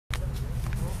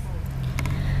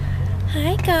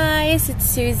Hi guys, it's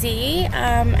Susie.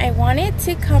 I wanted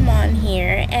to come on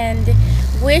here and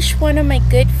wish one of my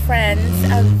good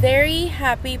friends a very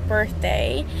happy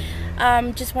birthday.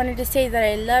 Just wanted to say that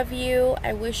I love you.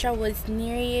 I wish I was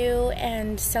near you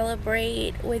and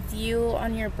celebrate with you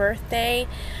on your birthday.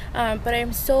 But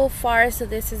I'm so far, so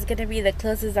this is gonna be the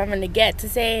closest I'm gonna get to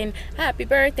saying happy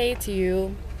birthday to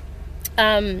you.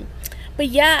 But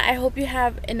yeah, I hope you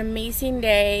have an amazing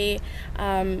day.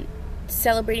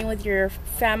 Celebrating with your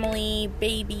family,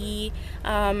 baby,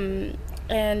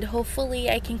 and hopefully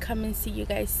I can come and see you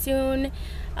guys soon.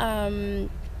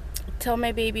 Tell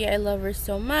my baby I love her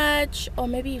so much. Or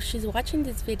maybe if she's watching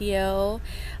this video,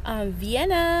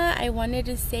 Vienna, I wanted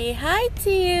to say hi to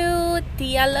you.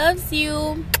 Tia loves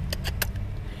you.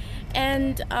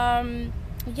 And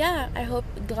yeah, I hope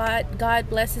God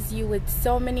blesses you with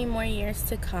so many more years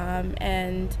to come,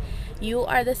 and you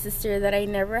are the sister that I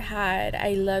never had.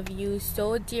 I love you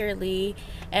so dearly,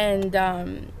 and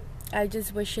I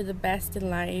just wish you the best in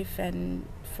life and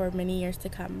for many years to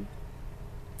come.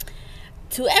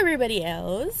 To everybody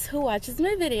else who watches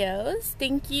my videos,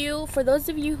 thank you. For those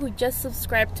of you who just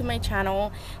subscribed to my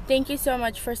channel, thank you so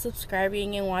much for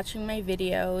subscribing and watching my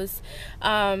videos.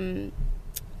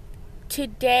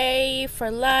 Today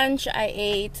for lunch I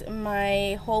ate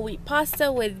my whole wheat pasta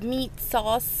with meat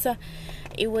sauce.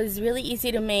 It was really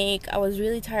easy to make. I was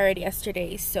really tired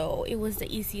yesterday, so it was the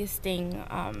easiest thing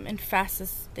and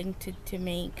fastest thing to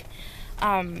make.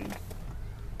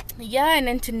 Yeah, and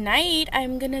then tonight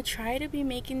I'm gonna try to be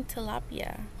making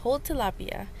tilapia, whole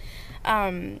tilapia.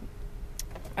 I'm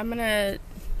gonna,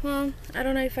 well, I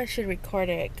don't know if I should record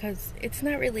it because it's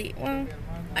not really, well,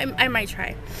 I might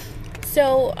try.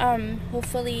 So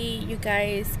hopefully you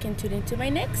guys can tune into my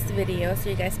next video so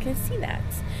you guys can see that.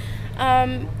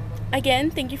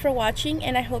 Again, thank you for watching,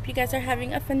 and I hope you guys are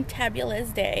having a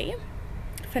fantabulous day.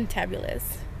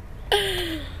 Fantabulous.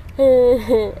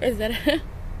 Oh, is that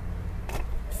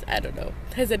I don't know.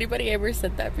 Has anybody ever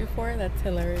said that before? That's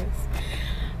hilarious.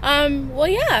 Well,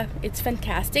 yeah, it's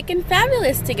fantastic and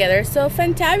fabulous together. So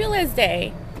fantabulous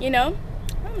day, you know?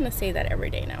 I'm gonna say that every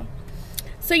day now.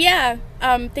 So yeah,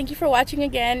 thank you for watching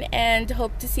again, and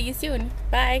hope to see you soon.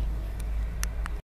 Bye.